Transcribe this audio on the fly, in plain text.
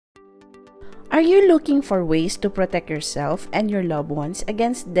Are you looking for ways to protect yourself and your loved ones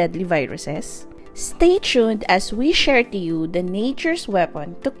against deadly viruses? Stay tuned as we share to you the nature's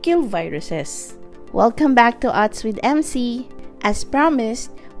weapon to kill viruses. Welcome back to Odds with MC. As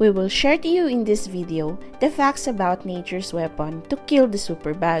promised, we will share to you in this video the facts about nature's weapon to kill the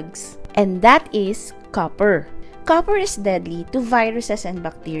superbugs. And that is copper. Copper is deadly to viruses and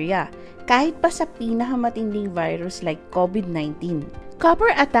bacteria, kahit pa sa pinakamatinding virus like COVID-19.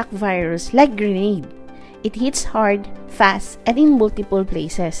 Copper attack virus like grenade. It hits hard, fast, and in multiple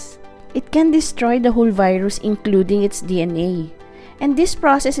places. It can destroy the whole virus including its DNA. And this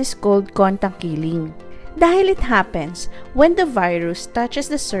process is called contact killing. Dahil it happens when the virus touches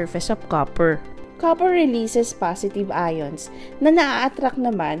the surface of copper. Copper releases positive ions na naa-attract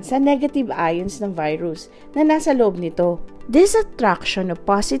naman sa negative ions ng virus na nasa loob nito. This attraction of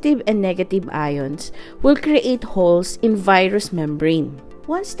positive and negative ions will create holes in virus membrane.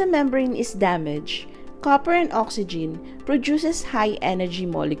 Once the membrane is damaged, copper and oxygen produces high-energy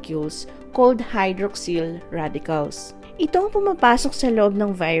molecules called hydroxyl radicals. Ito ang pumapasok sa loob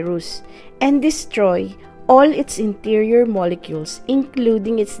ng virus and destroy all its interior molecules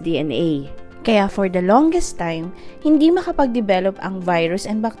including its DNA. Kaya for the longest time, hindi makapag-develop ang virus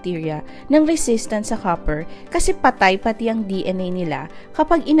and bacteria ng resistance sa copper kasi patay pati ang DNA nila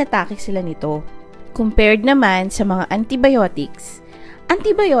kapag inatake sila nito. Compared naman sa mga antibiotics,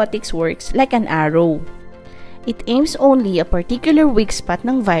 antibiotics works like an arrow. It aims only a particular weak spot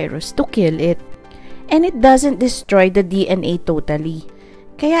ng virus to kill it. And it doesn't destroy the DNA totally.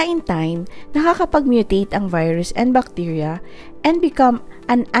 Kaya in time, nakakapag-mutate ang virus and bacteria and become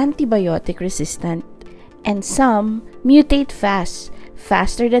an antibiotic resistant. And some mutate fast,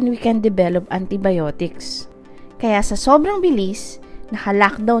 faster than we can develop antibiotics. Kaya sa sobrang bilis,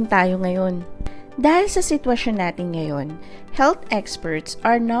 naka-lockdown tayo ngayon. Dahil sa sitwasyon natin ngayon, health experts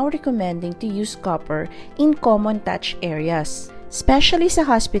are now recommending to use copper in common touch areas, especially sa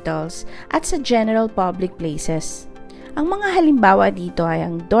hospitals at sa general public places. Ang mga halimbawa dito ay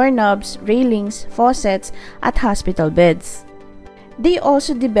ang doorknobs, railings, faucets, at hospital beds. They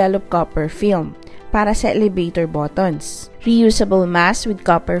also develop copper film para sa elevator buttons. Reusable masks with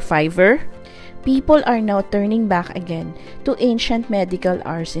copper fiber. People are now turning back again to ancient medical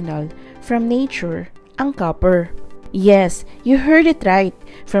arsenal from nature, ang copper. Yes, you heard it right.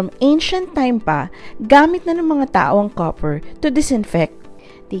 From ancient time pa, gamit na ng mga tao ang copper to disinfect.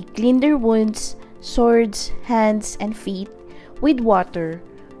 They clean their wounds, swords, hands, and feet with water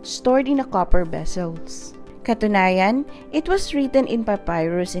stored in a copper vessels. Katunayan, it was written in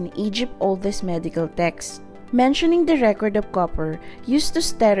papyrus in Egypt's oldest medical text, mentioning the record of copper used to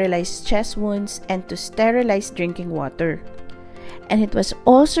sterilize chest wounds and to sterilize drinking water. And it was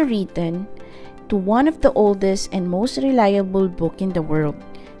also written to one of the oldest and most reliable book in the world,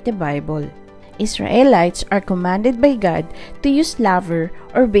 the Bible. Israelites are commanded by God to use laver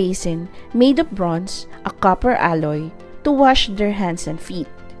or basin made of bronze, a copper alloy, to wash their hands and feet.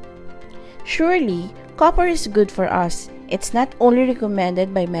 Surely, copper is good for us. It's not only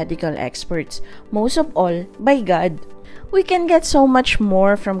recommended by medical experts, most of all by God. We can get so much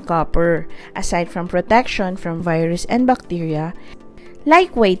more from copper, aside from protection from virus and bacteria,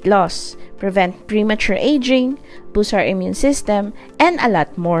 like weight loss, prevent premature aging, boost our immune system, and a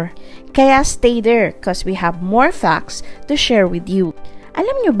lot more. Kaya stay there because we have more facts to share with you.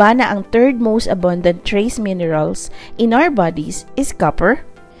 Alam nyo ba na ang third most abundant trace minerals in our bodies is copper?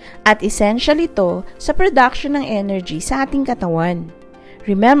 At essential ito sa production ng energy sa ating katawan.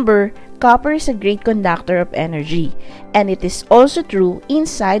 Remember, copper is a great conductor of energy, and it is also true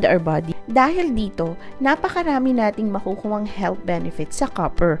inside our body. Dahil dito, napakarami nating makukuhang health benefits sa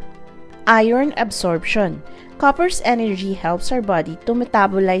copper. Iron absorption. Copper's energy helps our body to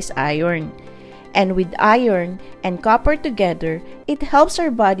metabolize iron. And with iron and copper together, it helps our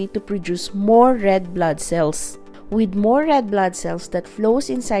body to produce more red blood cells. With more red blood cells that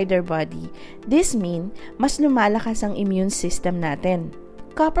flows inside our body, this means mas lumalakas ang immune system natin.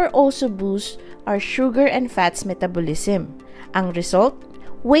 Copper also boosts our sugar and fats metabolism. Ang result?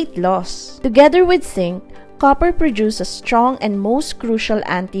 Weight loss. Together with zinc, copper produces a strong and most crucial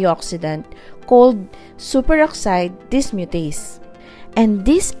antioxidant called superoxide dismutase. And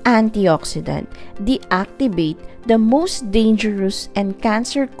this antioxidant deactivate the most dangerous and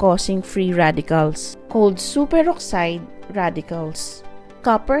cancer-causing free radicals called superoxide radicals.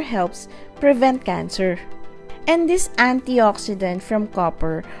 Copper helps prevent cancer. And this antioxidant from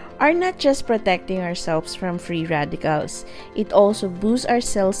copper are not just protecting ourselves from free radicals. It also boosts our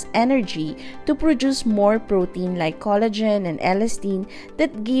cells' energy to produce more protein like collagen and elastin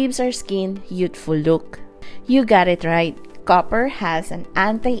that gives our skin youthful look. You got it right. Copper has an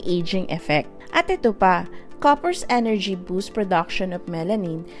anti-aging effect. At ito pa, copper's energy boosts production of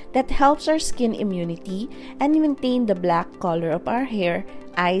melanin that helps our skin immunity and maintain the black color of our hair,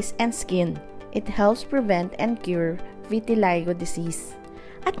 eyes, and skin. It helps prevent and cure vitiligo disease.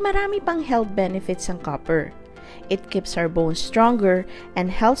 At marami pang health benefits ang copper. It keeps our bones stronger and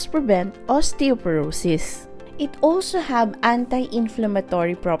helps prevent osteoporosis. It also have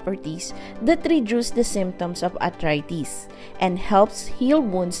anti-inflammatory properties that reduce the symptoms of arthritis and helps heal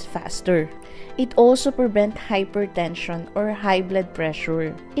wounds faster. It also prevents hypertension or high blood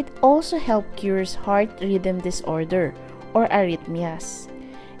pressure. It also helps cures heart rhythm disorder or arrhythmias.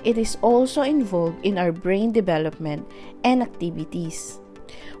 It is also involved in our brain development and activities.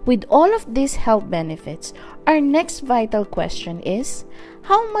 With all of these health benefits, our next vital question is,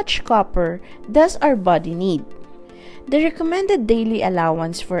 how much copper does our body need? The recommended daily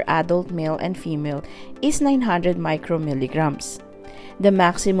allowance for adult male and female is 900 micromilligrams. The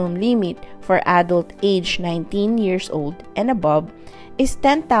maximum limit for adult age 19 years old and above is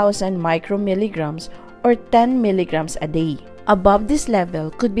 10,000 micromilligrams or 10 milligrams a day. Above this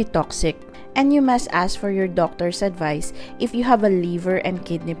level could be toxic, and you must ask for your doctor's advice if you have a liver and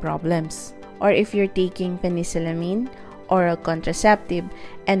kidney problems, or if you're taking penicillamine, oral contraceptive,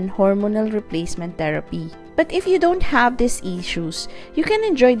 and hormonal replacement therapy. But if you don't have these issues, you can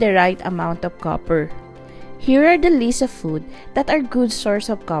enjoy the right amount of copper. Here are the list of food that are good source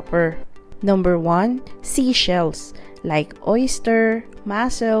of copper. Number 1, seashells like oyster,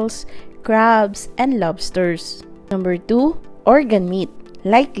 mussels, crabs, and lobsters. Number 2, organ meat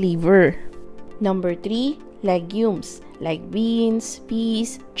like liver. Number 3, legumes like beans,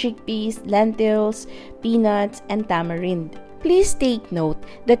 peas, chickpeas, lentils, peanuts, and tamarind. Please take note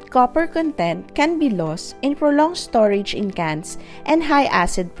that copper content can be lost in prolonged storage in cans and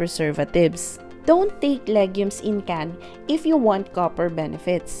high-acid preservatives. Don't take legumes in can if you want copper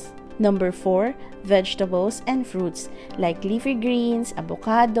benefits. Number 4, vegetables and fruits like leafy greens,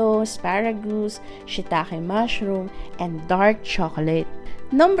 avocado, asparagus, shiitake mushroom, and dark chocolate.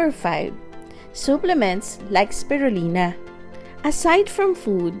 Number 5, supplements like spirulina. Aside from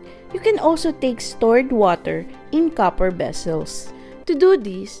food, you can also take stored water in copper vessels. To do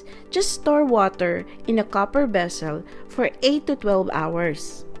this, just store water in a copper vessel for 8 to 12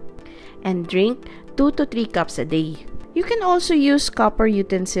 hours and drink 2 to 3 cups a day. You can also use copper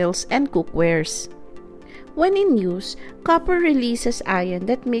utensils and cookwares. When in use, copper releases ion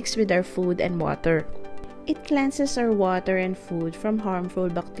that mixes with our food and water. It cleanses our water and food from harmful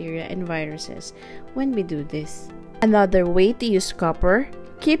bacteria and viruses when we do this. Another way to use copper,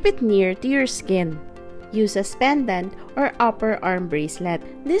 keep it near to your skin. Use a pendant or upper arm bracelet.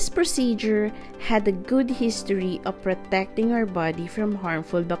 This procedure had a good history of protecting our body from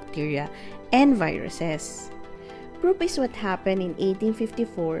harmful bacteria and viruses. Proof is what happened in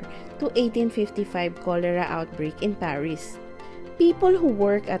 1854 to 1855 cholera outbreak in Paris. People who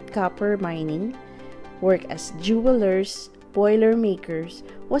work at copper mining, work as jewelers, boiler makers,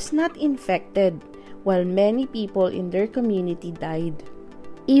 was not infected, while many people in their community died.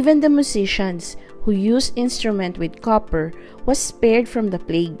 Even the musicians who used instruments with copper was spared from the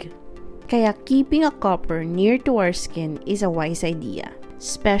plague. Kaya keeping a copper near to our skin is a wise idea,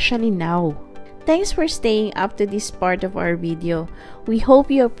 especially now. Thanks for staying up to this part of our video. We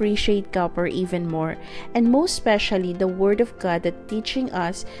hope you appreciate copper even more, and most especially the Word of God that teaching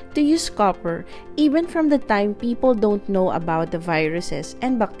us to use copper even from the time people don't know about the viruses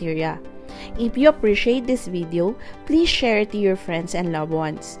and bacteria. If you appreciate this video, please share it to your friends and loved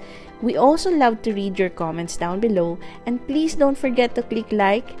ones. We also love to read your comments down below, and please don't forget to click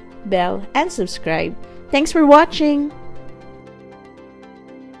like, bell, and subscribe. Thanks for watching!